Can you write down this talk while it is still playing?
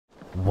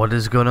What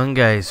is going on,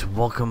 guys?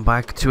 Welcome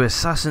back to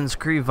Assassin's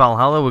Creed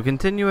Valhalla. We're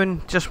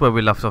continuing just where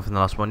we left off in the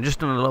last one. Just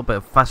doing a little bit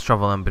of fast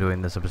travel in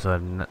between this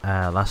episode and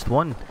last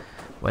one.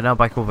 We're now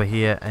back over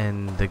here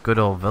in the good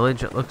old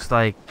village. It looks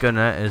like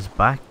Gunnar is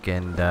back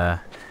and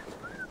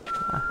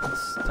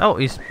oh,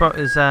 he's brought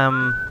his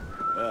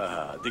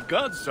the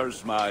gods are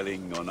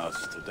smiling on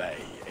us today,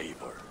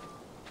 Eivor.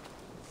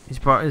 he's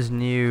brought his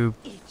new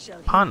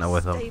partner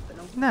with him.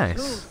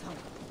 Nice.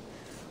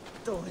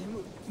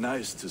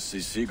 Nice to see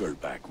Sigurd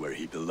back where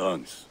he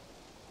belongs.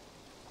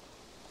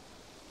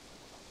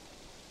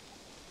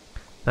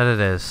 That it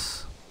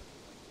is.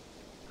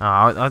 Oh,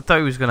 I thought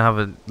he was going to have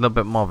a little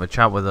bit more of a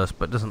chat with us,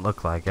 but it doesn't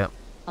look like it.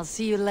 I'll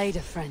see you later,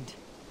 friend.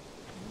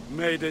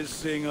 May they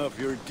sing of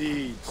your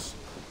deeds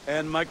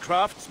and my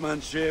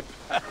craftsmanship.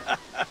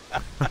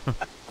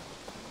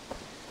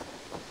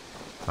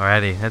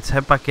 Alrighty, let's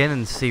head back in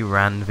and see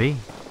Randvi.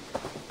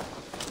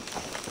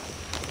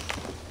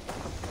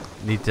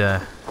 Need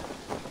to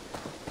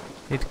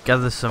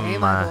gather some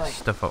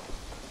stuff up.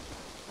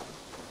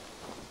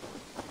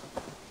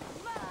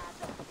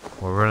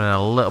 We're running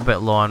a little bit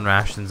low on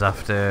rations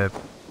after...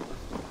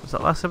 Was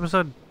that last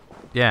episode?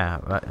 Yeah,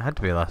 it had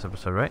to be last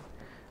episode, right?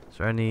 Is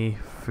there any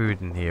food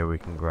in here we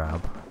can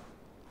grab?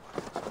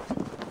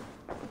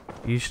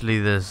 Usually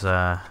there's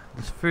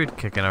food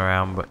kicking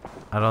around, but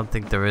I don't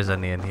think there is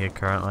any in here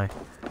currently.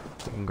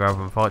 We can grab,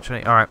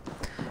 unfortunately. Alright,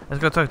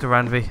 let's go talk to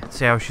Randvi,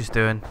 see how she's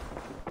doing.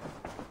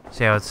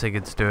 See how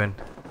Sigurd's doing.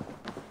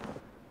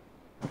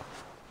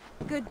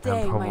 Good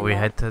day, and probably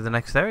head to the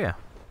next area.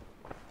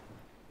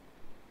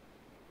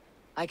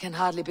 I can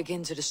hardly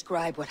begin to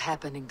describe what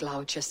happened in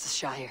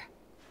Gloucestershire.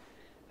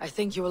 I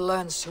think you will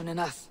learn soon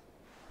enough.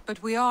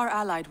 But we are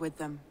allied with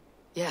them.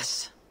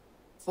 Yes,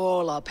 for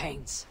all our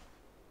pains.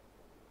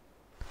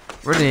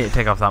 Really need to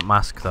take off that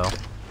mask though.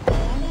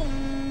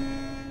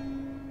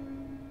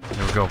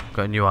 There we go,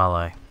 got a new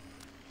ally.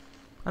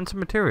 And some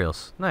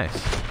materials,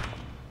 nice.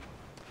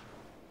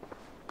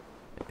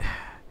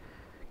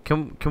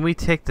 Can we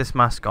take this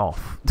mask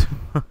off?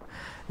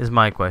 Is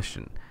my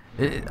question.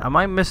 Am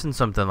I missing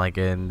something like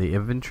in the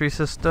inventory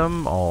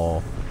system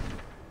or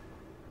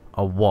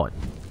what?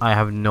 I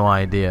have no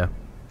idea.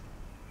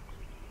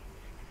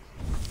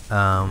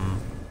 It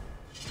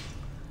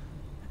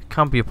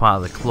can't be a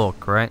part of the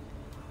cloak, right?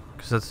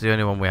 Because that's the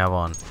only one we have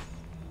on.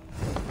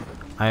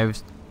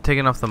 I've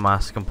taken off the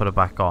mask and put it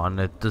back on.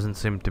 It doesn't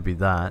seem to be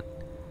that.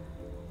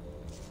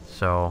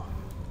 So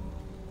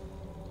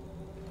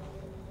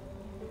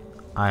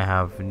I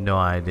have no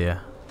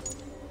idea.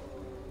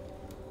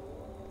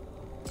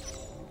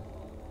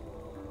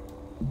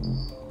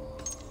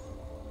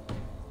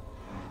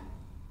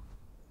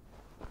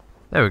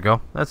 There we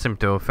go. That seemed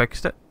to have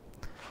fixed it.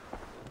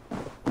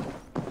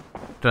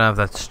 Don't have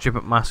that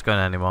stupid mask on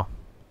anymore.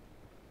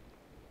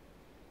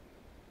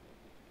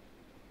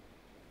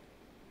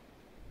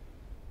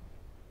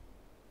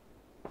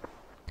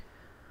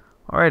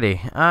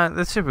 Alrighty,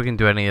 let's see if we can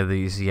do any of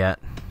these yet.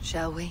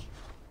 Shall we?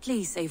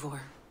 Please, Eivor.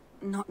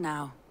 Not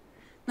now.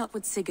 Not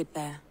with Sigurd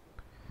there.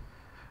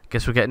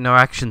 Guess we're getting no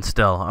action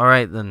still.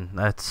 Alright then,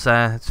 let's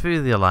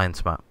view the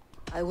Alliance map.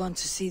 I want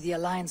to see the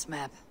Alliance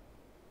map.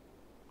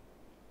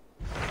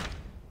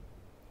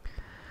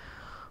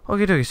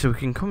 Okay, so we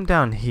can come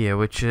down here,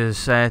 which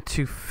is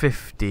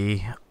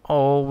 250,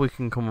 or we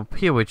can come up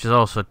here, which is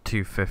also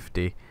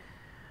 250.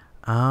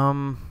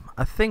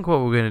 I think what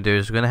we're going to do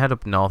is we're going to head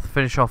up north,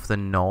 finish off the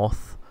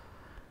north,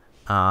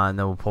 and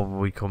then we'll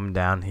probably come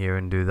down here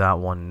and do that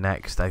one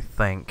next, I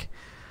think.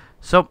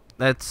 So,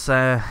 let's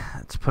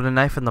put a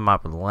knife in the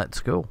map and let's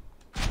go.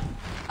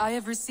 I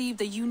have received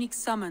a unique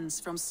summons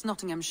from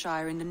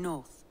Nottinghamshire in the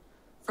north.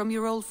 From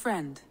your old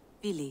friend,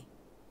 Vili.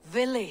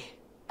 Vili,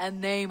 a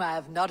name I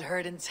have not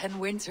heard in 10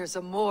 winters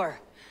or more.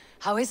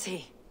 How is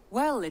he?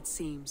 Well, it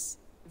seems.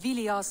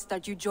 Vili asked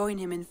that you join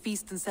him in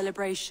feast and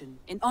celebration,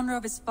 in honor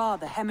of his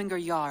father,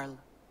 Hemminger Jarl.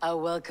 A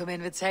welcome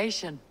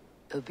invitation.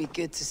 It'll be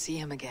good to see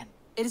him again.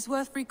 It is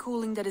worth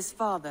recalling that his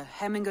father,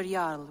 Hemminger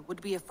Jarl,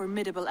 would be a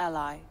formidable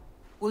ally.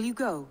 Will you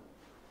go?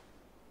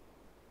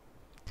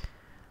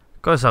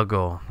 Of course I'll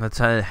go. Let's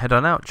head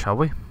on out, shall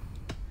we?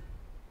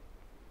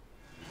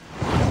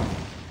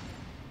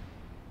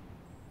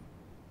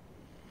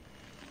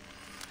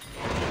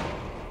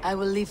 I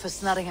will leave for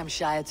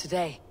Nottinghamshire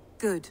today.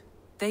 Good.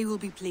 They will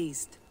be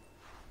pleased.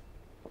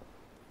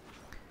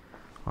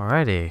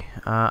 Alrighty.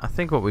 I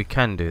think what we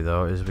can do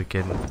though is we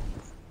can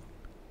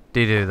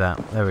do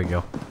that. There we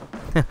go.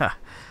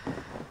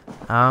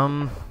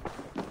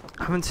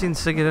 Haven't seen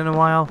Sigurd in a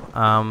while.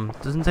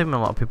 Doesn't seem a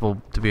lot of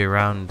people to be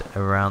around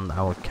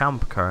our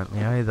camp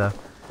currently either.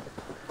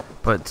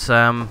 But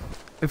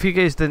if you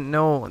guys didn't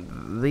know,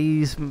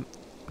 these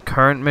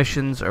current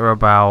missions are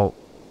about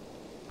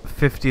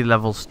 50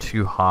 levels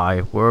too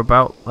high. We're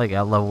about like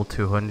at level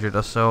 200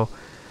 or so.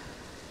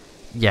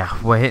 Yeah,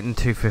 we're hitting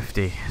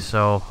 250,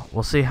 so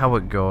we'll see how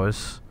it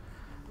goes.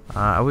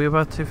 Are we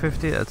about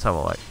 250? Let's have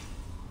a look.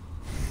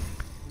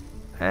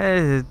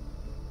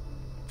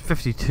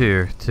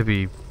 52 to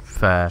be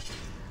fair.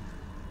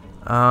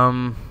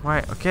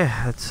 Right, okay,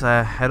 let's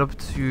head up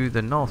to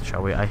the north,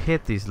 shall we? I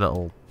hate these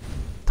little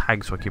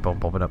tags that keep on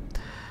popping up.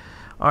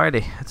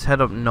 Alrighty, let's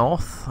head up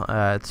north.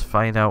 Let's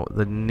find out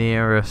the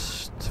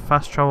nearest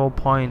fast travel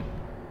point.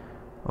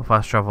 We'll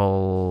fast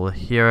travel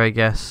here, I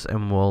guess,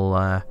 and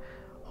we'll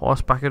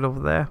horseback it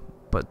over there.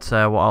 But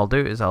what I'll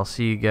do is I'll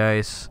see you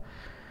guys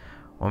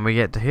when we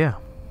get to here.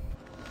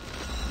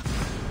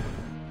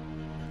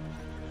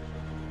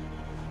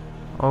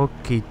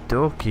 Okie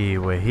dokie,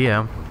 we're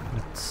here.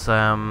 It's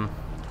I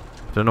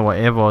don't know what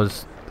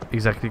Evo's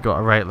exactly got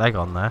a right leg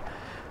on there,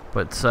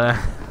 but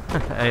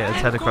hey,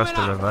 let's head across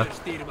the river.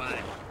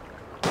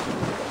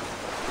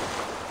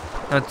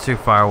 Not too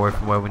far away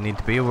from where we need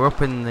to be. We're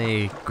up in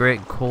the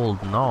great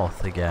cold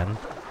north again,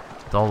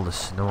 with all the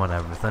snow and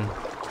everything.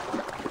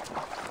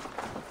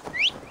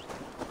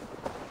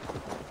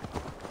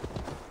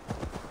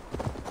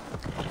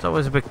 It's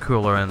always a bit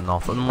cooler in the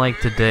north, unlike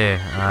today.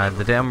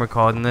 The day I'm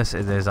recording this,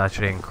 it is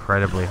actually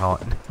incredibly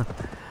hot.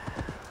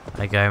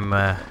 Like I've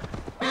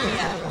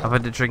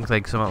had to drink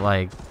like something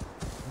like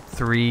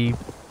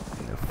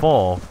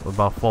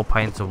about 4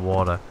 pints of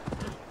water.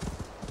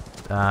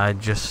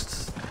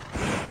 Just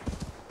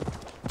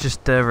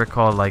to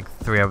record like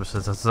 3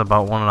 episodes. That's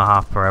about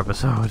 1.5 per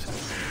episode.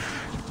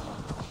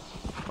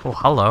 Oh,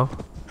 hello.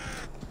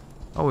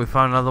 Oh, we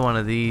found another one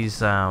of these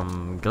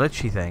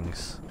glitchy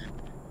things.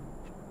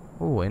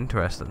 Oh,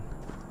 interesting.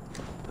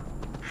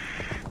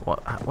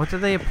 What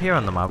did they appear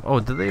on the map? Oh,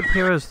 did they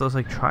appear as those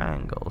like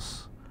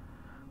triangles?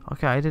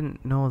 Okay, I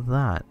didn't know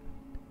that.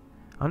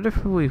 I wonder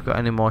if we've got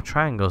any more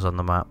triangles on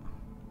the map.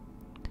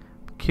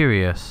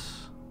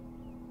 Curious.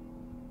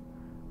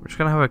 We're just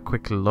gonna have a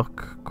quick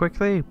look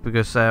quickly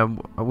because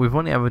we've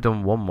only ever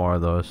done one more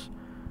of those.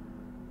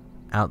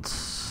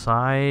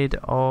 Outside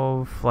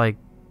of like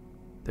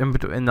in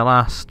the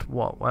last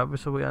what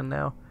episode are we on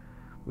now?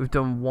 We've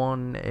done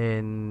one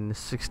in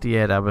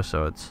 68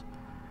 episodes.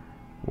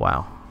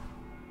 Wow.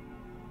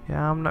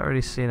 Yeah, I'm not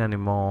really seeing any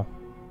more.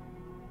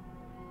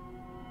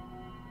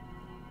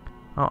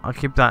 Oh, I'll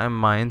keep that in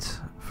mind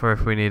for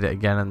if we need it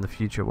again in the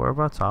future.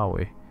 Whereabouts are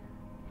we?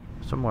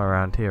 Somewhere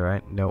around here,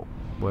 right? Nope,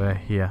 we're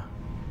here.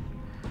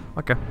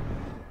 Okay.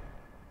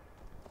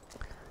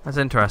 That's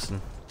interesting.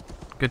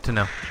 Good to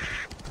know.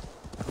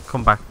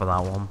 Come back for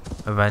that one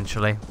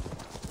eventually.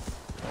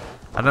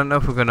 I don't know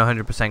if we're going to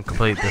 100%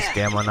 complete this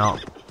game or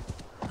not.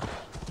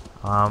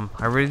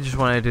 I really just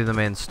want to do the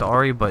main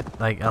story, but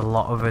like a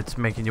lot of it's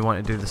making you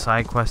want to do the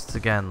side quests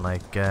again.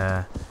 Like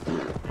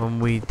when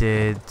we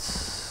did,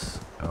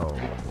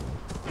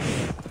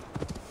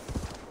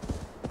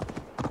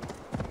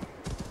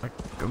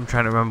 I'm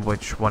trying to remember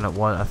which one it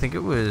was. I think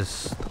it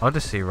was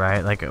Odyssey,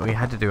 right? Like we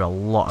had to do a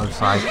lot of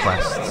side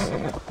quests.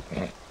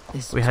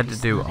 We had to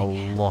do a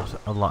lot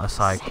of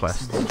side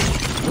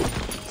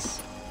quests.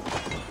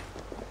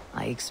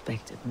 I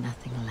expected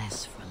nothing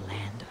less for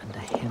land under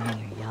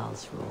Hemir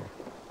Jarl's rule.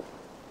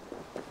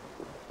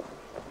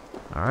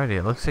 Alrighty,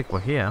 it looks like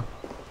we're here.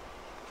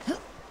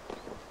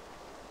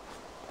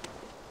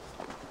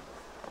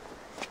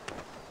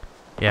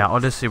 Yeah,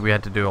 Odyssey we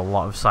had to do a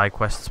lot of side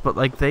quests, but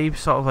like they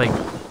sort of like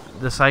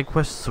the side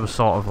quests were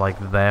sort of like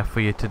there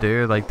for you to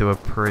do, like they were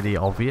pretty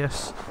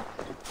obvious.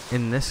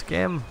 In this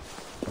game,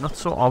 not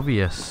so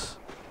obvious.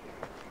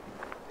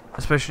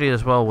 Especially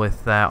as well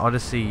with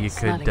Odyssey, you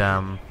could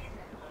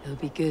It'll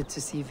be good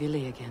to see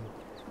Vili again.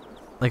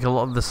 like a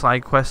lot of the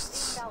side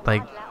quests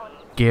like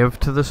give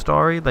to the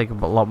story like a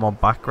lot more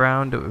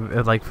background.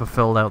 It like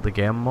fulfilled out the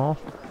game more.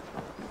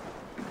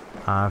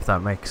 If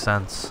that makes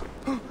sense.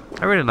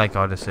 I really like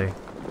Odyssey.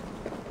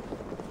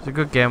 It's a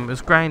good game.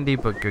 It's grindy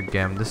but good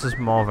game. This is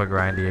more of a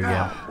grindier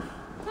game.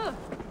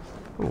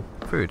 Oh,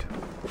 food.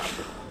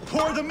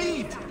 Pour the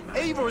meat!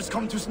 Eivor's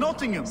come to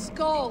Snottingham.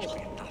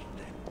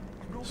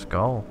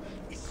 Skull.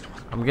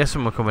 I'm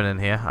guessing we're coming in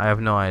here. I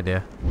have no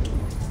idea.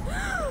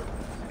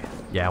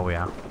 Yeah, we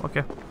are.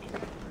 Okay.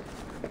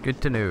 Good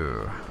to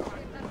know.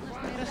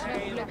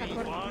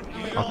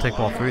 I'll take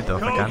more food though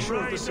if I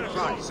can. The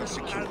supplies are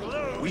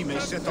secure. We may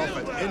set off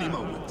at any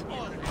moment.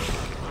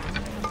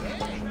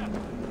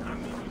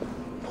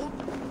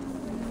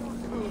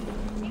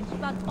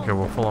 Okay,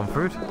 we're full on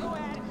food.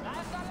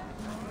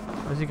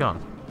 Where's he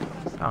gone?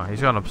 Oh,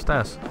 he's gone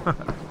upstairs.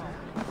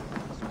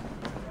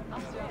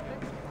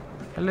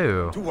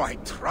 Hello. Do I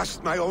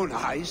trust my own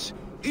eyes?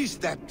 Is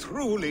that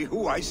truly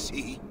who I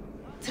see?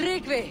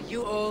 Tryggvi,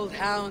 you old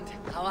hound.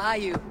 How are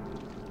you?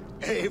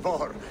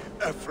 Eivor,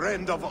 a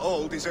friend of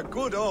old is a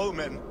good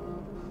omen.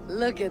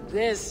 Look at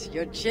this.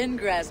 Your chin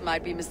grass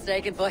might be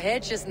mistaken for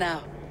hedges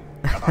now.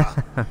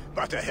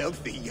 But a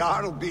healthy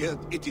Jarl beard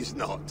it is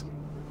not.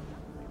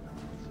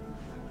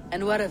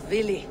 And what of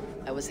Vili?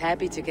 I was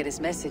happy to get his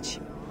message.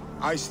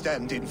 I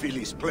stand in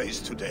Vili's place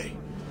today.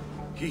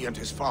 He and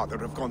his father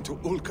have gone to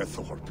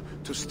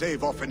Ulkathorpe to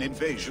stave off an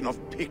invasion of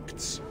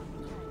Picts.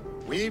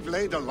 We've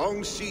laid a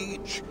long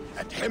siege,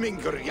 and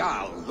Hemingr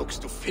Jarl looks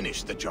to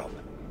finish the job.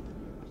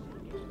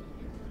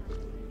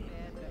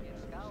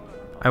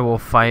 I will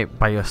fight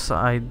by your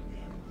side.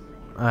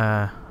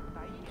 By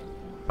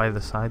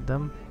the side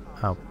them?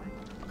 Oh.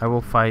 I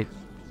will fight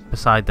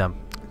beside them.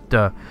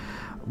 Duh.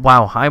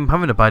 Wow, I'm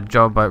having a bad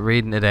job at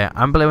reading today.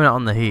 I'm blaming it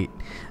on the heat.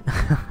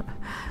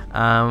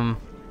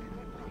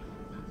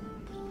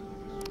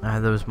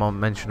 There was more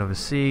mention of a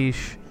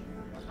siege.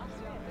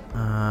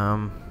 Yeah,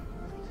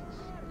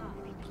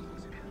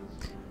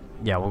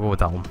 we'll go with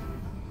that one.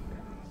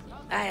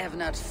 I have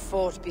not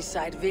fought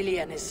beside Vili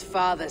and his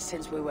father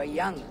since we were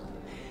young.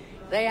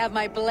 They have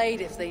my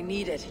blade if they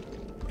need it.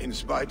 In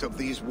spite of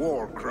these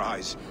war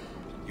cries,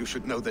 you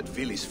should know that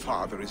Vili's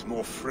father is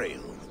more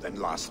frail than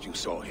last you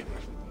saw him.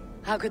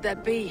 How could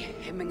that be?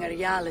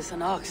 Himmingaryal is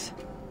an ox.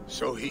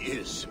 So he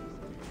is.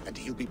 And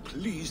he'll be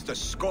pleased to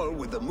skull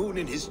with the moon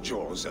in his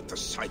jaws at the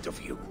sight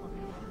of you.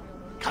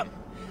 Come,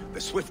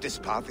 the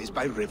swiftest path is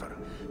by river,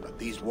 but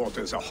these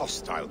waters are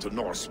hostile to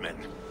Norsemen.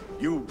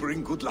 You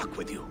bring good luck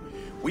with you.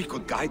 We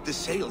could guide the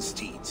sail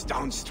steeds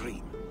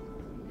downstream.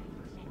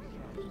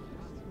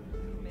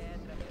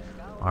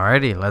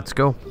 Alrighty, let's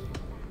go.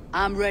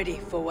 I'm ready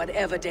for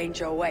whatever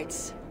danger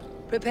awaits.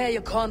 Prepare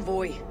your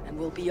convoy, and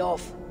we'll be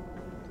off.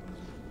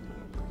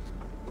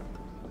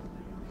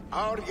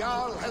 Our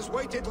Jarl has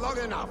waited long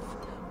enough.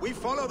 We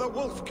follow the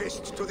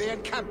Wolf-Kist to the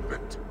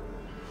encampment.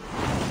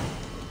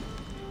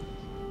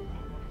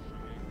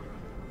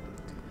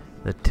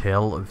 The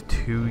Tale of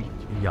Two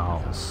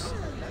Jarls.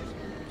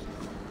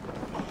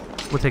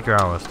 We'll take your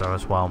arrows though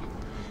as well.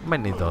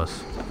 Might need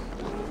those.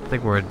 I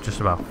think we're just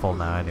about full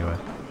now anyway.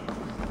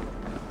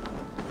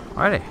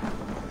 Alrighty.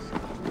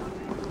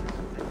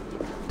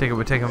 Take it,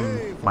 we're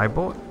taking my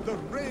boat. The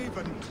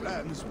Raven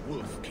clan's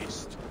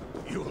Wolf-Kist.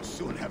 You'll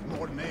soon have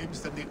more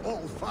names than the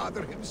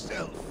All-Father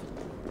himself.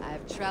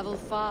 I've traveled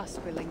far,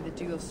 spilling the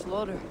dew of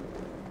slaughter.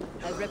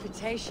 That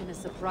reputation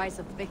is the price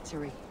of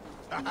victory.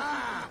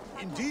 Aha!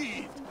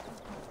 Indeed!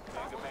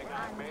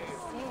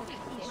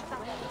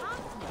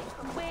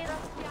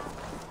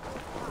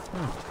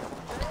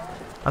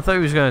 I thought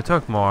he was going to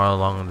talk more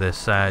along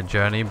this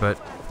journey, but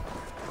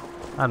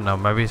I don't know,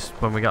 maybe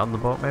when we get on the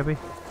boat, maybe?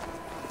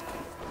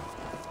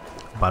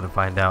 About to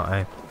find out,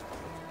 eh?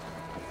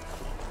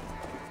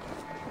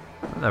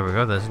 There we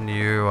go, there's a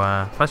new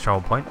fast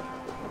travel point.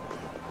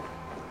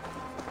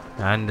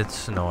 And it's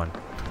snowing.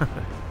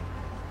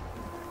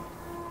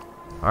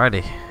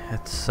 Alrighty,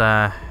 let's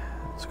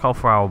call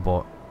for our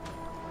boat.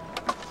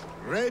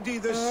 Ready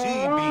the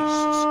sea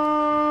beasts.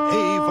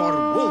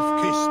 Eivor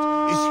Wolf-Kist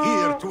is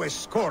here to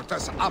escort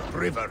us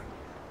upriver.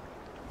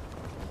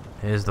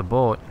 Here's the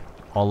boat.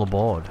 All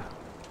aboard.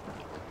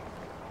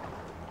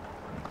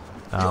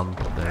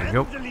 There you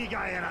go.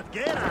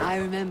 I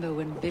remember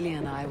when Billy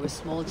and I were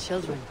small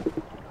children.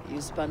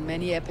 You spun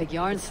many epic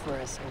yarns for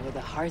us over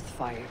the hearth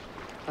fire.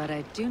 But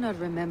I do not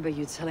remember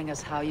you telling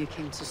us how you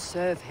came to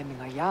serve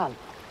Himmingaryal.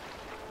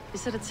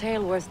 Is it a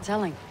tale worth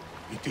telling?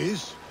 It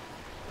is,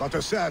 but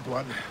a sad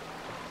one.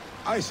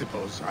 I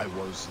suppose I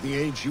was the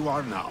age you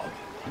are now.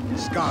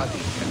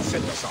 Skadi had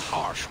sent us a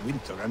harsh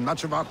winter, and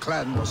much of our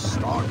clan was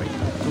starving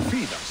to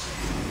feed us.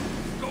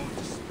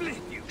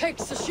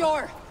 Picks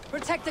ashore!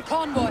 Protect the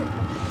convoy!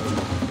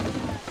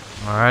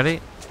 Alrighty,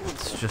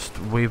 let's just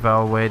weave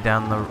our way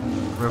down the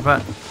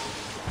river.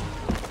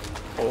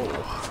 Oh.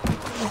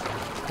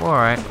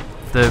 Alright.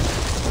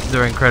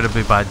 They're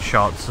incredibly bad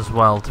shots as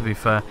well, to be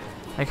fair.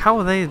 Like, how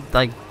are they,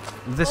 like,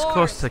 this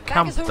close to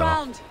camp,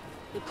 though?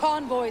 The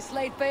convoy's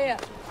laid bare.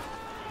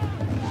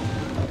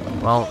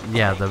 Well,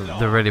 yeah,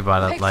 they're really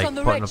bad at, like,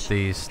 putting up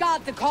these...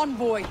 Guard the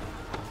convoy!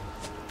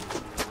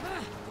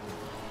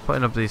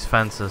 Putting up these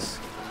fences.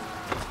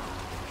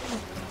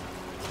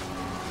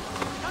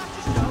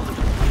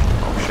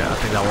 Oh shit, I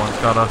think that one's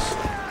got us.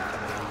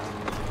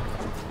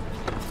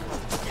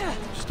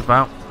 Just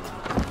about.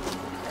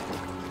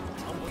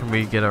 Can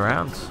we get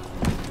around?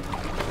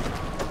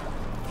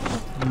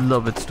 A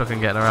little bit stuck in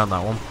getting around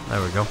that one.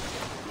 There we go.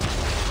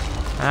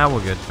 Ah,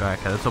 we're good. Right,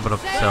 okay, let's open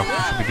up the sail. We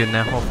should be good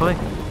now, hopefully.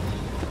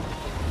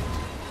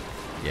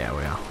 Yeah,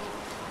 we are.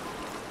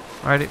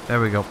 Alrighty,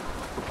 there we go.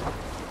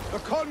 The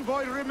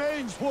convoy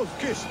remains,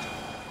 Wolf-Kist.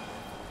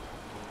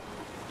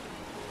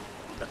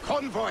 The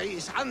convoy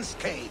is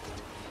unscathed.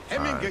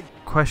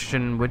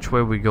 Question, which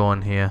way are we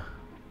going here?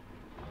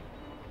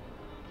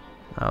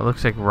 It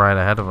looks like right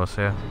ahead of us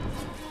here.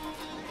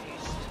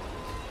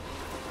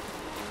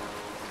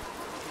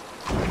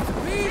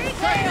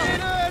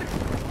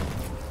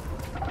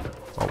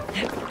 Oh,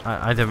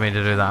 I didn't mean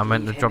to do that. I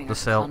meant to drop the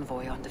sail.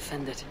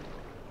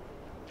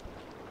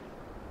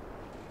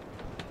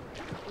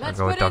 I'll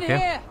go with dock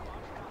here.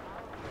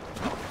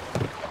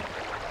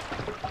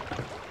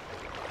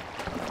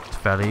 It's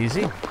fairly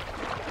easy.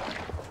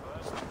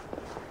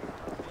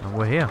 And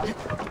we're here.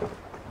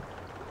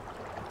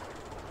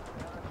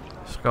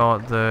 Just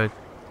got the...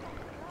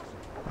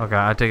 Okay,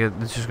 I take it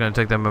it's just going to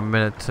take them a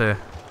minute to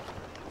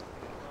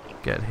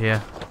get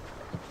here.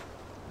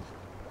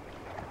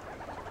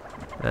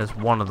 There's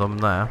one of them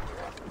there.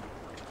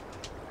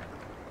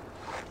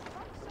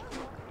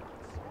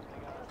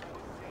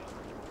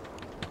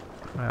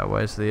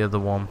 Where's the other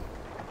one?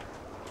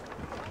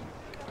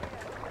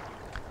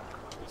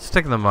 It's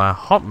taking them a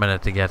hot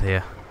minute to get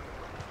here.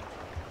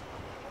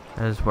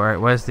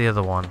 Where's the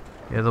other one?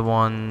 The other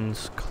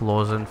one's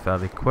closing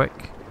fairly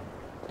quick.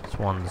 This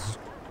one's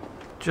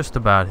just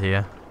about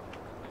here.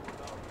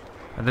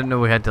 I didn't know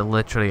we had to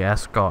literally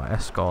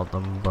escort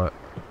them, but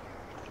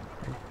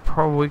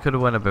probably could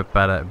have went a bit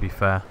better, to be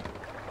fair.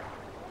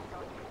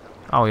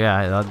 Oh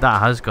yeah, that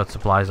has got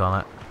supplies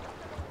on it.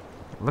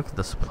 Look at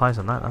the supplies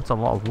on that. That's a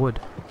lot of wood.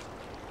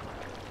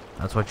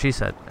 That's what she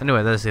said.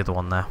 Anyway, there's the other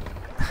one there.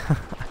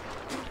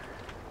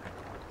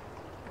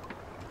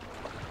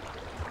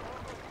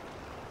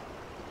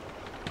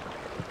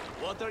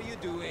 What are you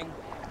doing?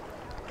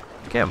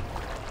 Okay.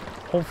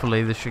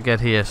 Hopefully they should get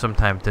here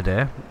sometime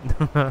today.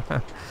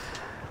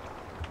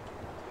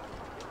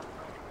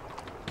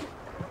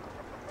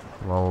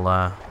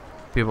 We'll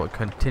be able to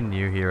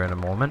continue here in a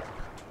moment.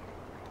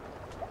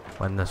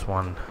 When this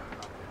one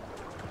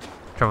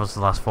travels the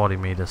last 40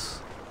 meters.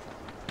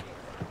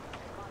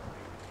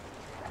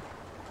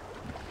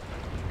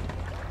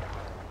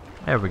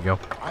 There we go.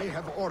 I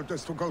have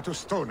orders to go to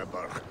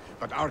Stoneberg,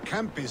 but our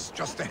camp is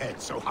just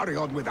ahead, so hurry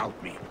on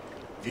without me.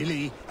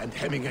 Willi and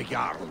Hemminger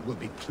Jarl will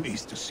be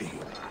pleased to see you.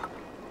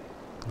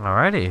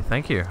 Alrighty,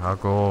 thank you. I'll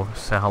go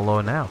say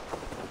hello now.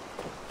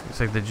 Looks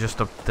like they're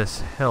just up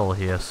this hill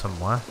here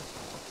somewhere.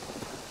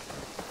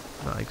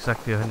 Not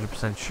exactly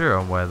 100% sure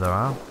on where they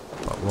are,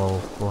 but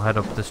we'll head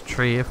up this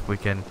tree if we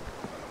can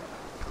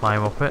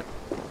climb up it.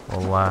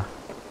 We'll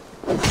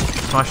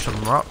smash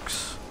some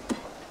rocks.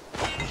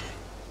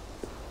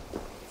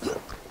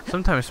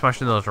 Sometimes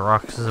smashing those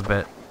rocks is a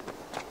bit...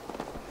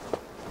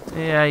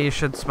 Yeah, you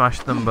should smash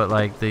them, but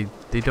like they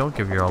don't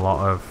give you a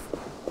lot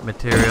of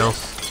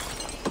materials.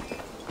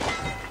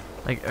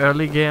 Like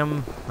early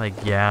game,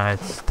 like yeah,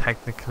 it's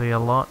technically a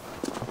lot,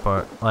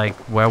 but like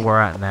where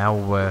we're at now,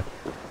 we're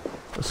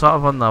sort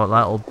of on the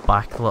little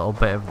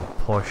bit of a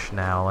push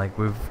now. Like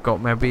we've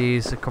got maybe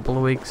a couple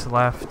of weeks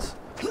left,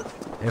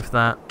 if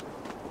that.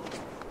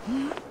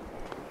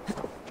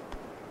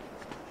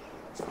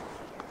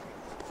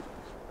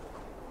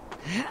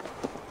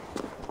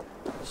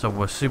 So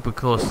we're super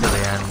close to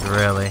the end,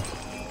 really.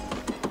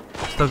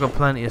 Still got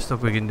plenty of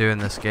stuff we can do in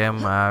this game.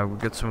 We've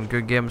got some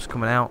good games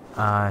coming out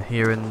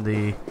here in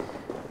the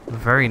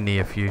very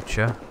near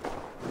future.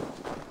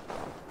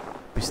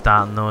 Be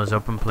starting those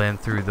up and playing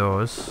through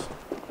those.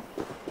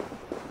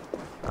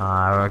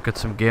 I've got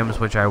some games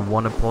which I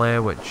want to play,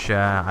 which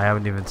I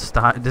haven't even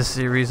started this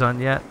series on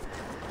yet.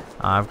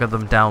 I've got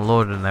them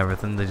downloaded and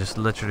everything. They're just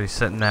literally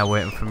sitting there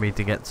waiting for me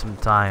to get some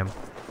time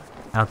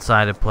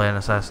outside of playing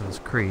Assassin's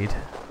Creed.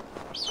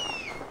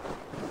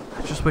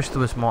 I just wish there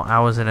was more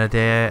hours in a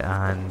day,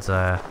 and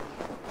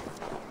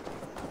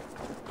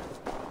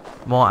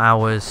more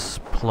hours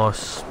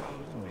plus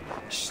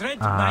Shred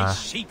my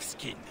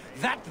sheepskin.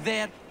 That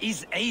there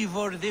is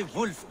Eivor the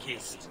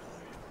Wolf-Kissed.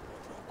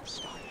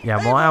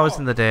 yeah, more hours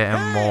in the day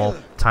and more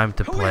time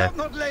to We play. have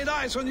not laid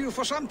eyes on you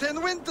for some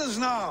 10 winters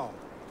now.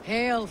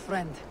 Hail,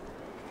 friend.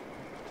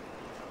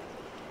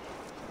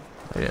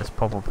 Let's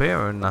pop up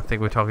here, and I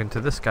think we're talking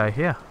to this guy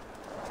here.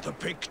 To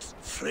pick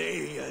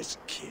Freya's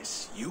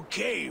kiss. You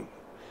came.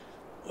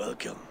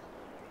 Welcome.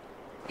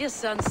 Your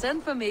son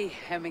sent for me,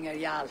 Hemminger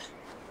Jarl.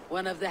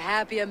 One of the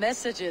happier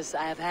messages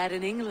I have had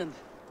in England.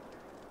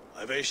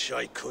 I wish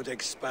I could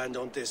expand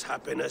on this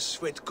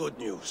happiness with good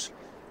news.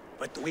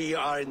 But we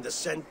are in the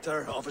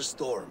center of a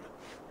storm.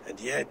 And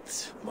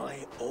yet, my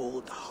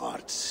old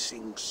heart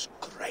sings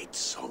great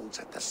songs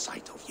at the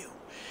sight of you.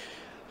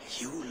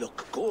 You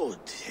look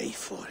good,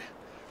 Eivor.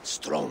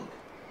 Strong,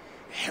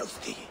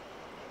 healthy.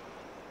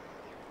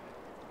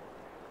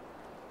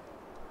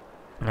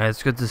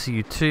 It's good to see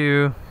you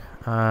too.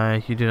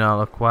 You do not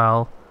look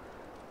well.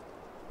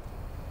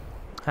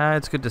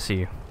 It's good to see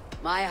you.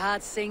 My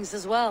heart sings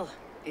as well.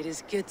 It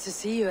is good to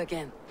see you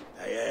again.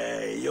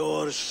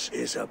 Yours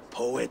is a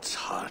poet's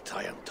heart,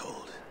 I am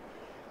told.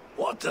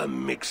 What a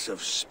mix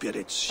of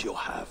spirits you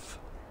have.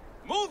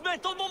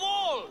 Movement on the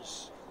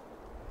walls!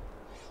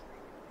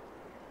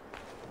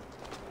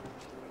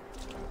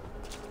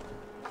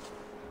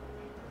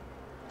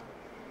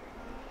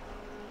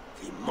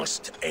 We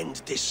must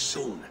end this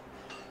soon,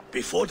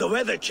 before the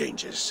weather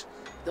changes.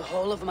 The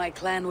whole of my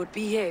clan would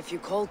be here if you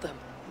called them.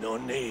 No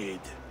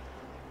need.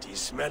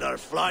 These men are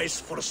flies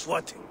for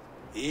swatting.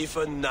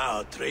 Even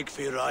now,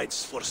 Tryggvi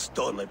rides for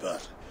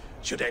Stoneberg,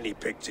 should any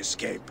Picts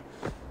escape.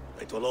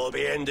 It will all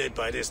be ended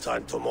by this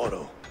time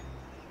tomorrow.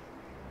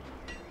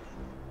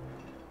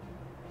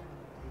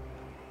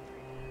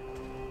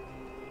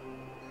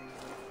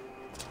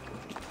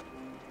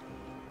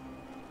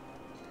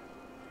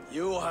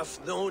 You have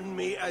known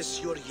me as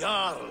your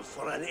Jarl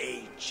for an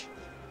age.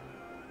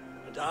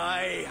 And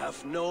I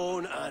have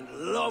known and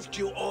loved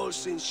you all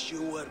since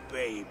you were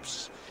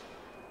babes.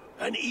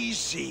 An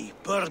easy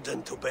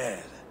burden to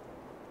bear.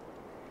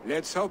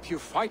 Let's hope you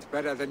fight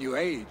better than you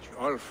age,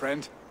 old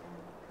friend.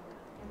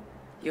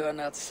 You are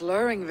not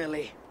slurring,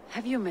 Willi.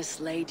 Have you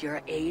mislaid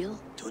your ale?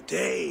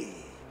 Today,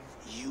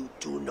 you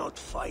do not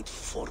fight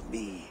for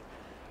me.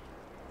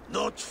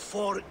 Not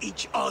for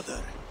each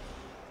other.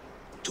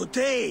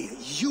 Today,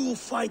 you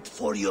fight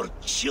for your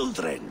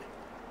children.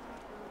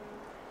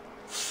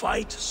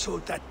 Fight so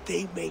that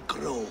they may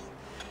grow.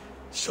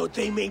 So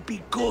they may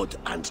be good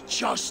and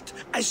just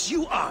as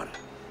you are.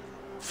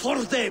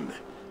 For them,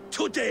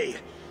 today,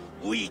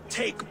 we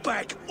take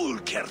back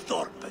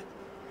Ulkerthorpe.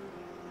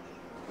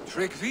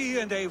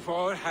 Tryggvi and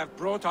Eivor have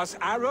brought us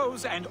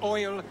arrows and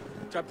oil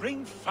to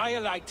bring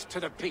firelight to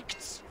the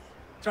Picts,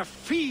 to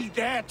feed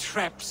their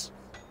traps.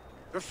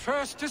 The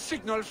first to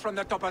signal from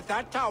the top of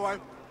that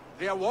tower,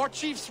 their war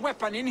chief's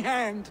weapon in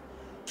hand,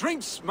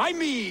 drinks my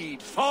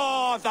mead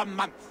for the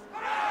month.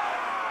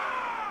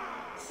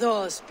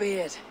 Thus be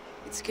it.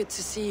 It's good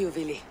to see you,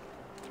 Vili.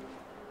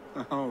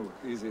 Oh,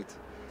 is it?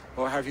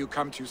 Or have you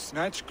come to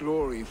snatch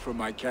glory from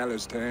my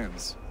calloused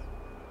hands?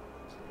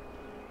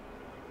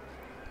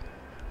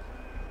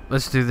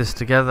 Let's do this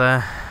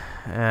together.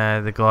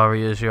 The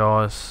glory is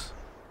yours.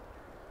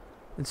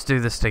 Let's do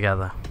this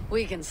together.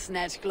 We can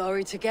snatch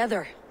glory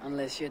together,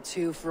 unless you're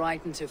too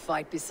frightened to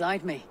fight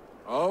beside me.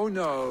 Oh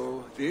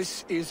no,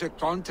 this is a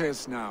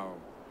contest now.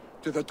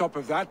 To the top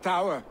of that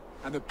tower,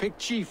 and the Pict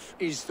chief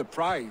is the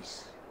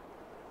prize.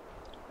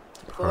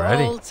 For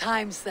Alrighty. all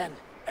times, then.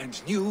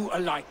 And new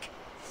alike.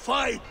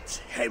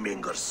 Fight,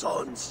 Hemminger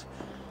sons.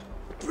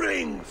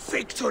 Bring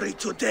victory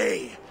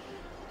today.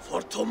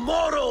 For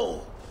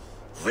tomorrow,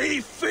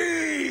 we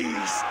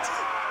feast!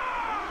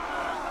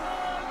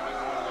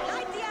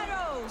 Light the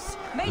arrows!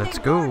 May Let's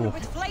they go. burn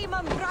with flame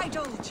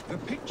unbridled! The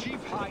Pict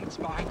chief hides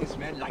behind his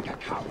men like a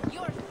coward.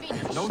 You're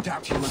finished! No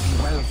doubt he will be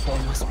well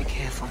formed. Must be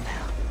careful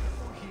now.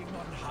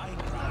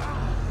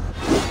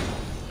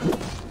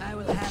 I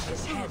will have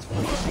his head for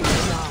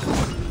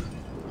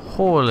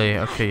Holy,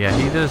 okay, yeah,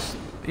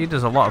 he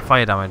does a lot of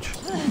fire damage.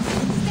 Steady!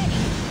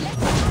 Let's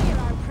fire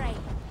our prey!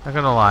 Not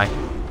gonna lie.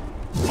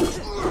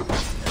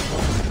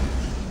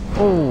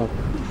 Oh,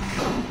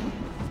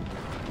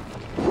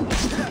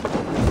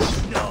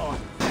 No,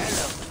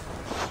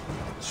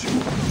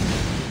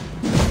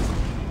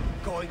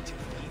 going to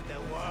feed the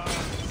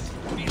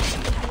world.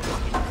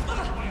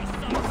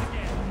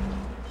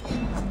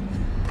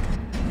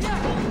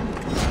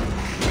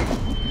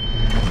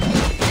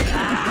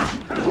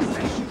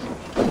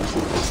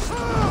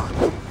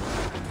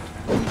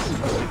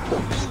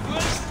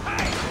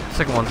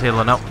 second one's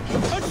healing up.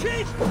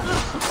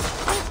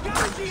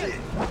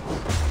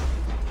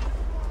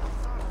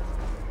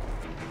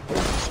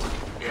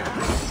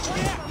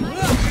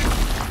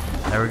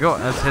 There we go,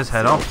 that's his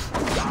head off.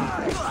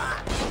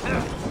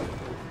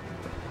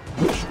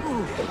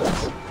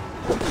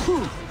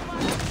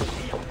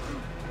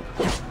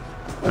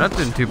 We're not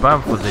doing too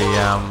bad for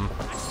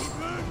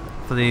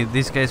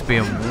these guys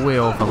being way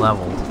over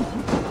leveled.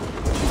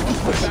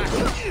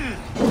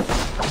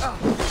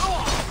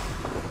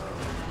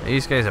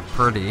 These guys are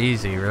pretty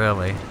easy,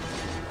 really.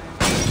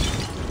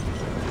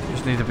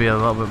 Just need to be a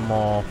little bit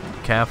more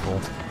careful.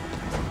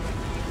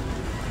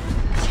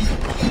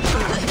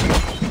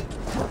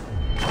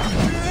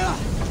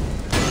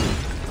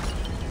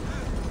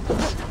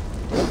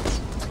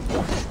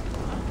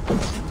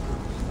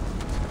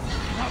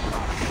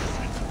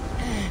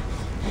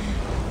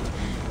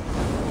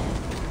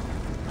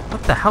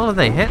 What the hell are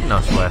they hitting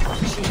us with?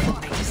 She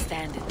won't make a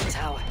stand in the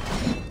tower.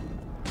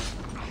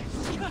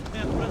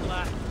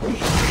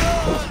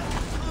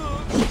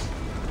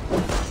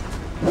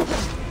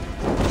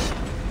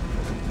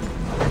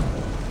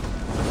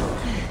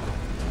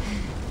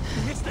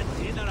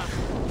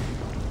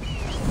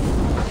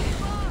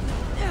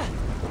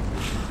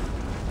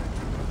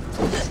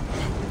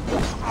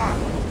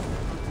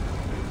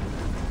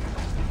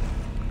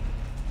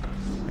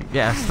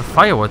 Yeah, it's the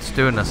firewood's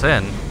doing us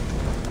in.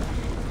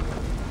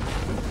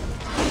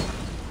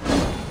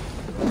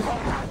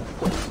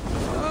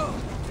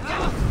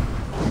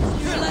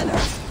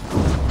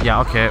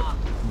 Yeah, okay.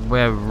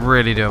 We're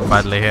really doing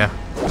badly here.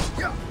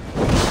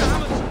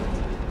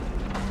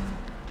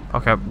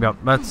 Okay, yep,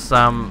 let's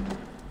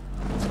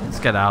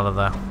get out of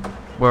there.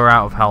 We're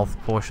out of health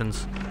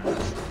potions.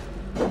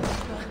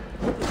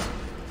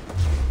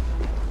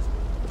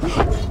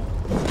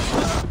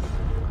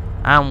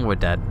 And we're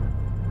dead.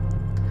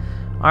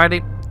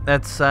 Alrighty,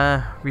 let's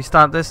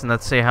restart this and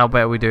let's see how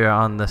better we do it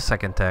on the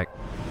second take.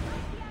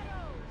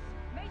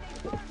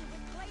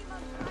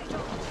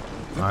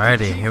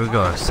 Alrighty, here we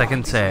go,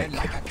 second take.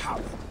 Like a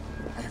coward.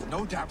 I have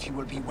no doubt he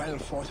will be well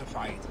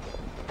fortified.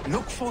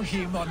 Look for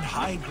him on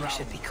high ground.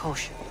 Should be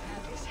cautious.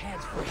 His head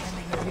for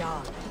hemming a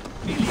yarn.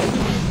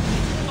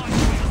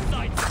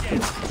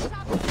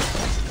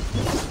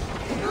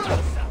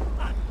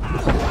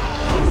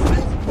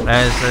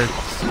 There's a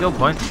skill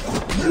point.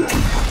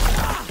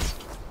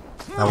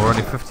 Now we're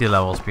only 50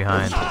 levels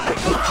behind.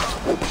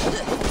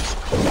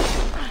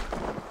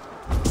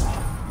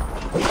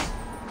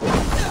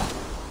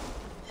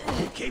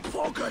 Keep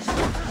focused!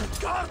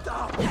 Guard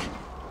up!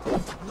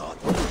 Not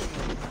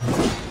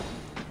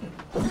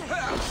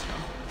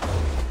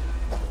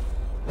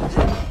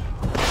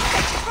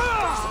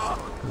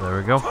There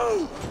we go.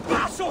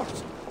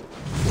 bastards!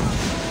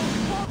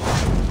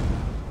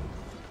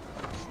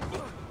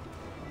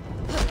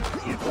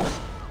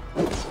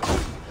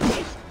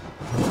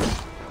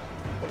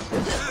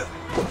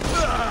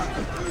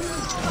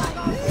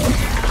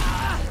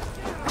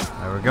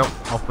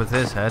 with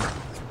his head.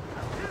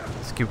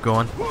 Let's keep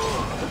going.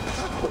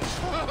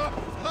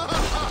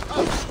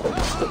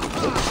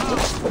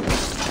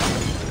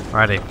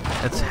 Righty,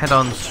 let's head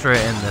on straight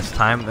in this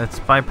time. Let's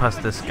bypass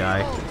this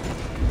guy.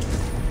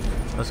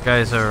 Those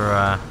guys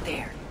are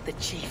There, the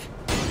chief.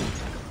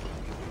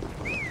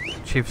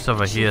 Chief's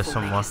over here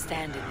somewhere.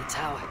 Stand in the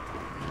tower.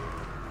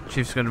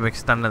 Chief's gonna make a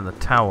stand in the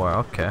tower,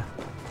 okay.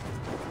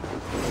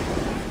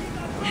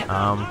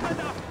 I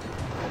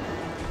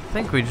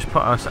think we just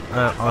put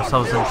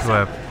ourselves into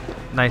a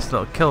nice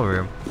little kill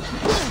room.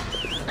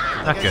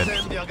 Not good.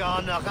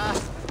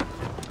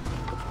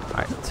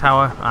 Alright,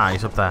 tower. Ah,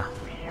 he's up there.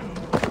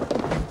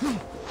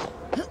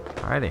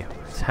 Alrighty,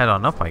 let's head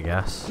on up, I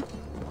guess.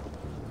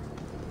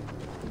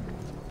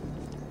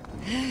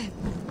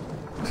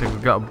 Looks like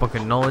we've got a book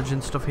of knowledge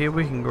and stuff here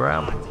we can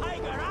grab.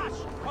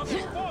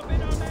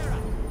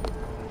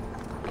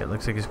 Okay,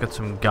 looks like he's got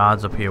some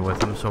guards up here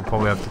with him, so we'll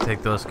probably have to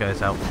take those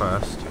guys out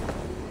first.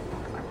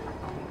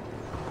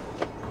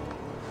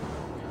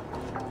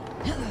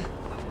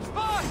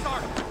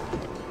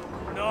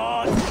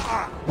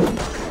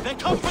 They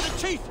come for the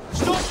chief!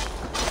 Stop!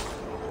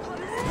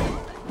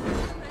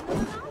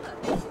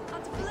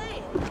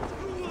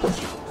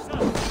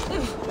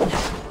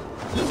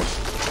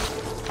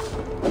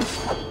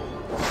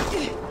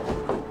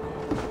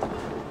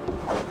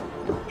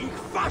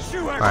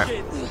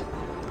 Right.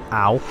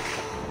 Ow.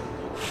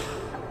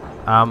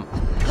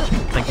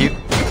 Thank you.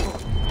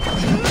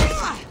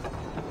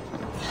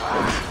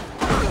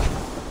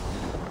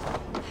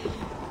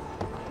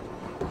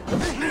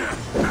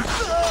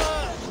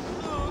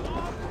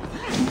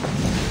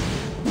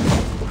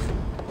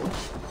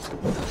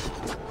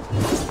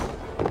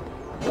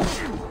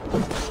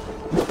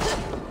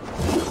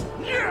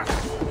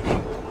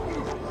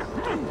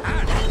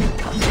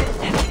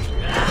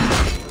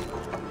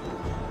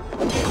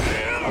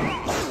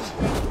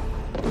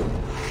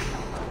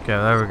 Okay,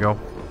 there we go.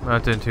 We're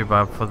not doing too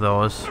bad for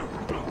those.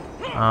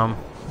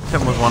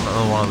 Tim was one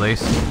of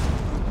these.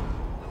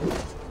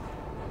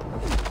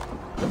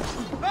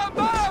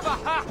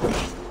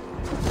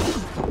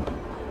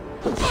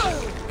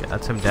 Okay,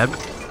 that's him dead.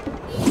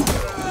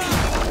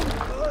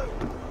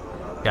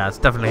 Yeah, it's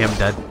definitely him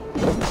dead.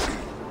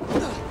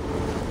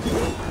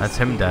 That's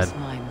him dead. It's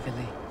mine,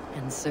 Billy.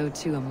 And so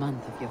too a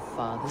month of your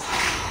father's.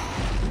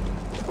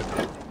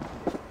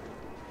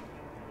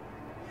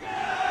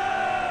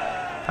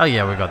 Oh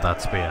yeah, we got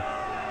that spear.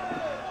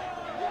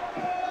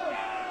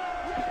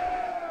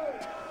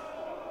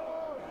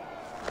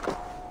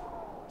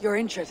 You're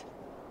injured.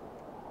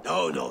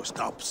 No,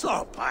 stop.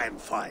 I'm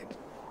fine.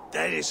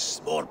 There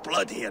is more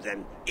blood here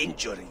than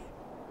injury.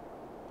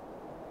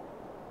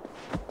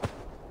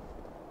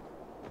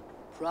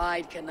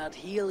 Pride cannot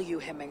heal you,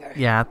 Hemminger.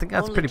 Yeah, I think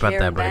that's Only pretty bad care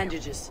there, and buddy.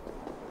 bandages.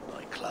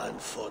 My clan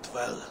fought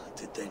well,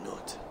 did they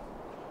not?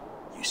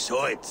 You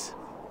saw it.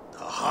 The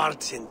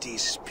heart in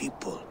these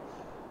people.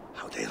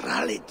 How they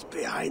rallied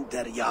behind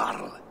their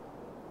Jarl.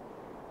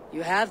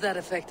 You have that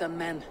effect on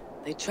men.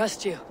 They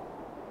trust you.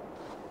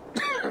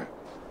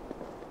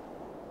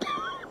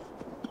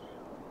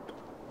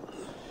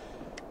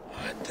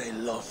 And they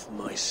love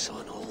my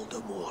son all the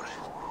more.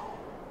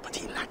 But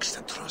he lacks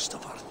the trust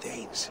of our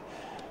Thanes.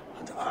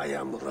 And I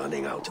am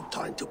running out of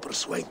time to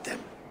persuade them.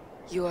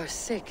 You are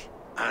sick.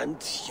 And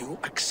you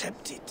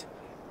accept it.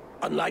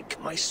 Unlike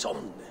my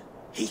son,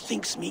 he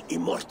thinks me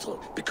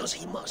immortal because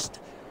he must.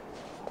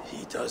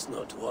 He does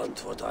not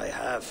want what I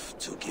have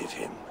to give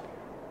him.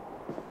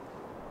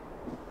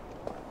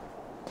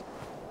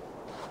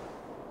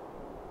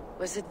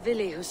 Was it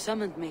Vili who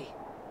summoned me?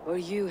 Or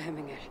you,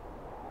 Hemminger?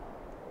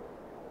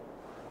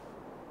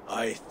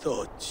 I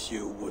thought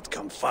you would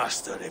come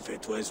faster if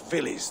it was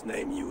Vili's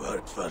name you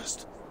heard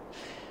first.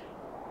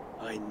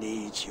 I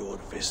need your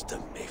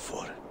wisdom,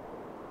 Mayfor.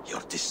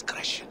 Your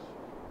discretion.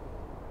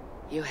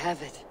 You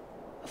have it.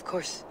 Of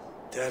course.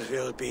 There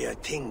will be a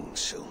thing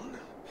soon,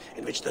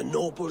 in which the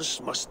nobles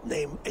must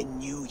name a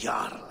new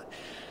Jarl.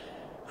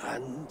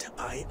 And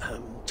I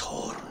am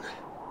torn.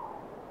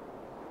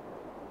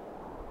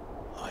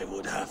 I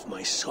would have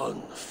my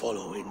son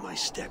follow in my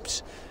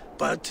steps,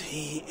 but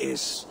he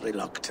is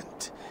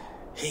reluctant.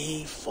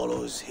 He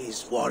follows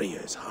his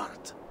warrior's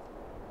heart.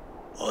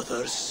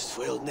 Others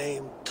will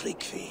name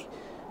Tryggvi,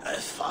 a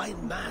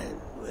fine man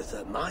with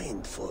a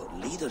mind for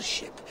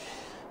leadership.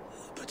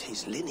 But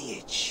his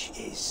lineage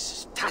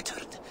is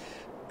tattered,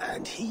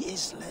 and he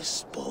is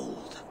less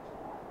bold.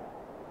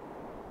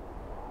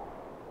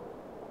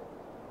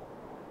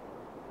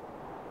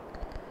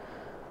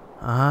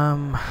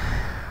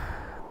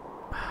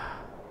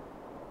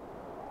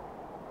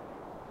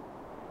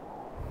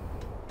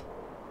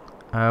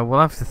 We'll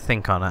have to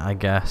think on it, I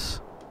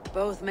guess.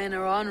 Both men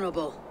are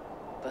honorable,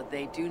 but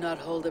they do not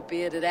hold a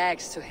bearded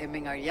axe to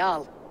Hemminger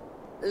Jarl.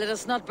 Let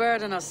us not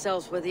burden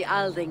ourselves with the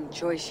Alding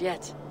choice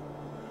yet.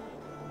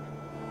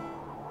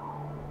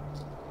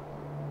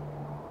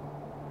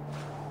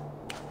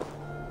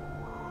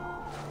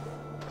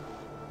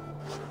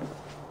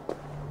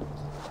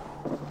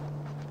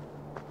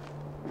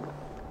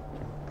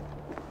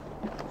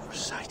 Your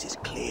sight is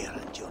clear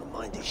and your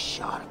mind is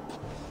sharp.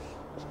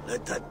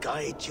 Let that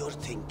guide your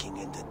thinking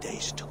in the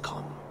days to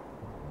come.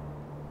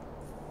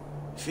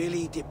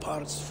 Philly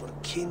departs for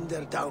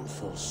kinder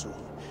downfall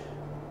soon.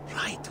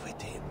 Ride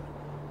with him,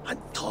 and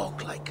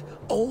talk like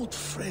old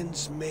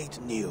friends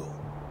made new.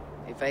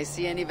 If I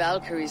see any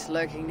Valkyries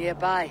lurking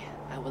nearby,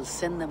 I will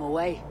send them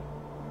away.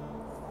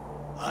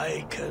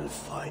 I can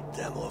fight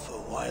them off a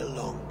while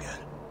longer.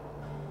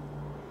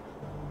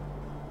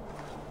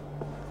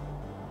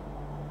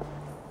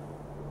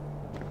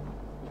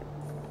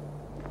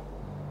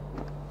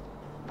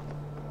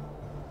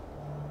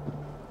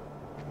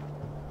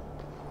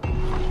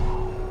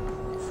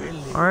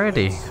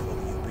 Alrighty,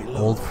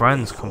 old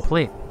friends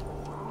complete.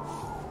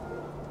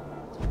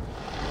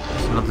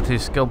 That's another 2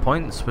 skill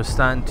points. We're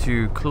starting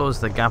to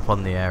close the gap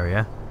on the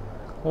area.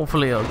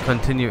 Hopefully it'll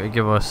continue to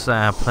give us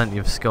plenty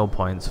of skill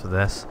points for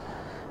this.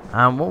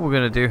 What we're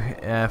going to do,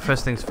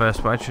 first things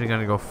first, we're actually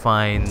going to go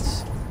find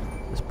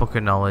this book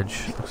of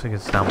knowledge. Looks like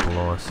it's down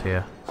below us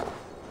here.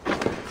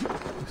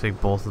 Looks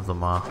like both of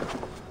them are.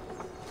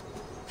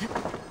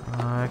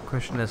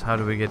 Question is, how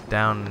do we get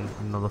down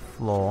another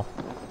floor?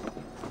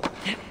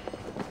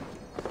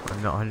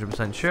 I'm not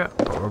 100% sure,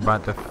 but we're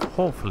about to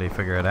hopefully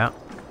figure it out.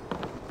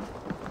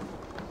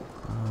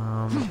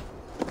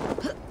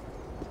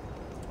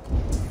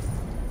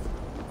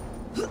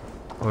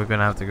 We're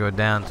gonna have to go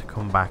down to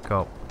come back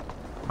up.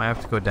 Might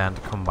have to go down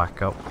to come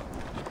back up.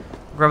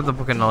 Grab the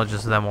book of knowledge,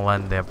 and then we'll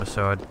end the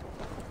episode.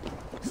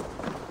 If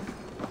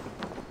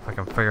I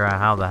can figure out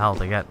how the hell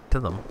to get to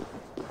them.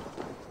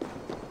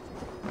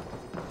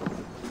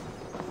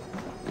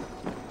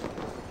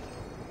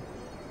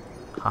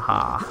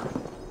 Haha.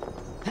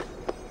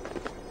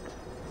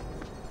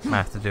 Might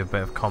have to do a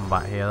bit of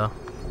combat here though.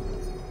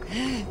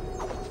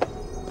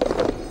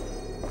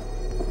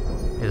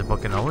 Here's a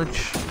book of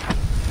knowledge.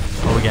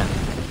 What are we getting?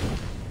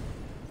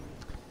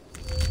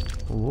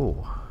 Ooh,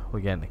 we're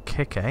getting a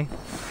kick, eh?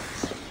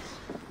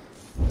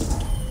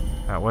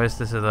 Alright, where's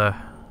this other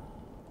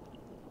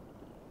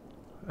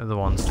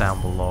ones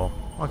down below?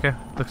 Okay,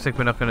 looks like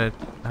we're not gonna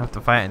have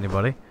to fight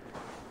anybody.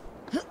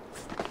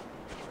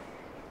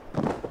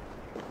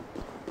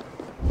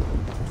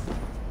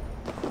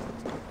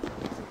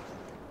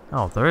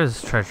 Oh, there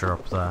is treasure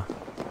up there.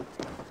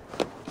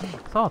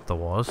 Thought there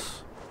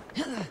was.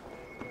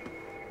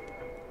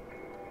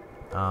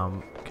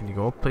 Can you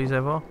go up, please,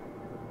 Evo?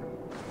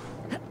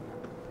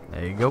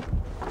 There you go.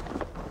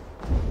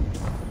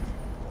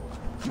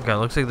 Okay,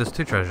 looks like there's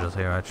 2 treasures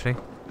here, actually.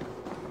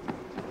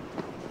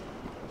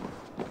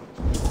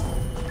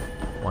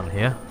 One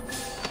here.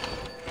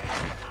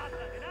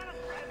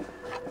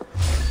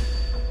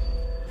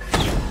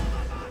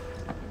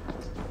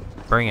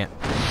 Bring it.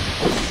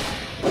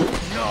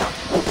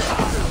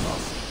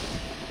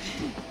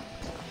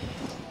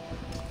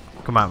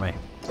 Come at me.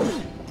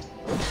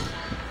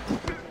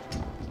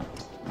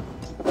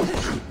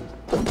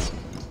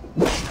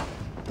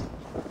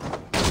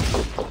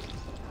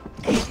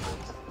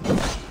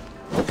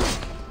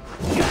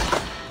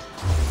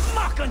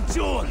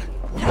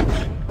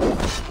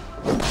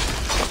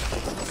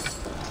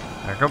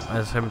 There we go,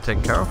 that's him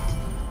taken care of.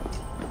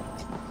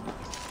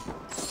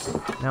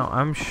 Now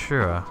I'm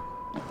sure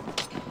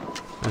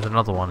there's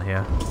another one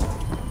here.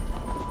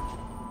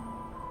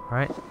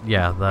 Right?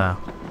 Yeah, there.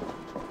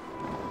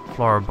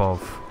 Floor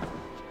above.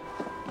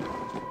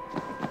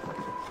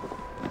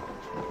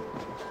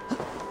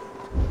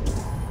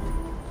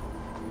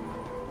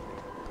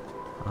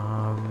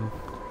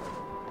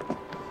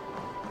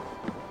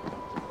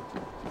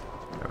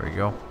 There we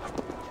go.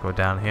 Go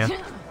down here.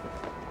 There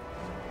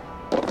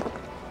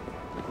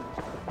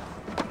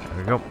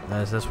we go.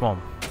 There's this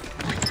one.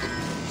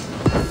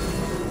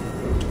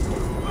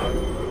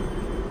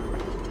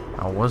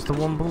 Was the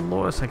one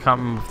below us? I can't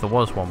remember if there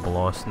was one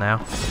below us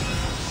now.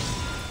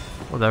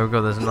 Well, there we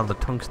go. There's another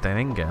tungsten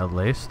ingot at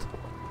least.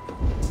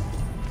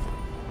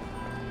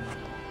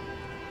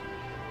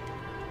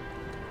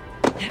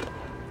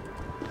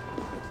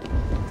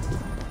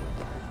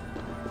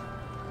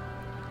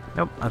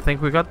 Nope, I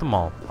think we got them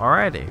all.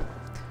 Alrighty.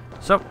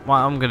 So, what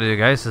I'm going to do,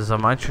 guys, is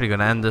I'm actually going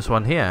to end this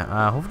one here.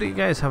 Hopefully you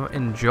guys have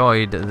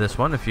enjoyed this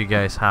one. If you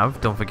guys have,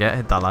 don't forget,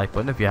 hit that like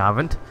button if you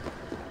haven't.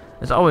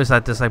 There's always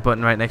that dislike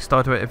button right next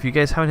door to it. If you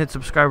guys haven't hit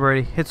subscribe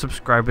already, hit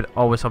subscribe. It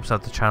always helps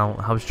out the channel,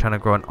 helps the channel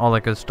grow and all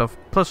that good stuff.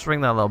 Plus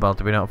ring that little bell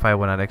to be notified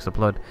when I next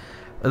upload.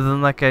 Other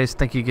than that, guys,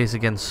 thank you guys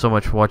again so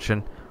much for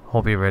watching.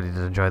 Hope you really did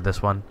enjoy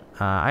this one.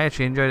 I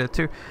actually enjoyed it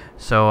too.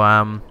 So,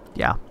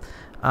 yeah.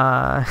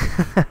 I've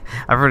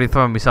already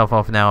thrown myself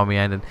off now on my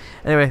ending.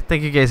 Anyway,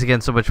 thank you guys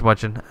again so much for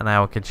watching, and I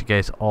will catch you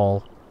guys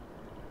all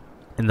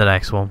in the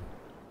next one.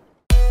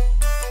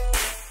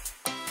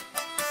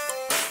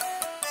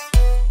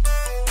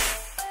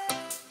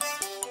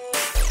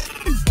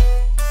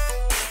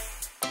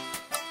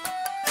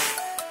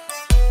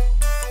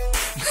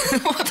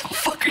 What the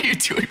fuck are you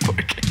doing,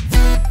 Morgan?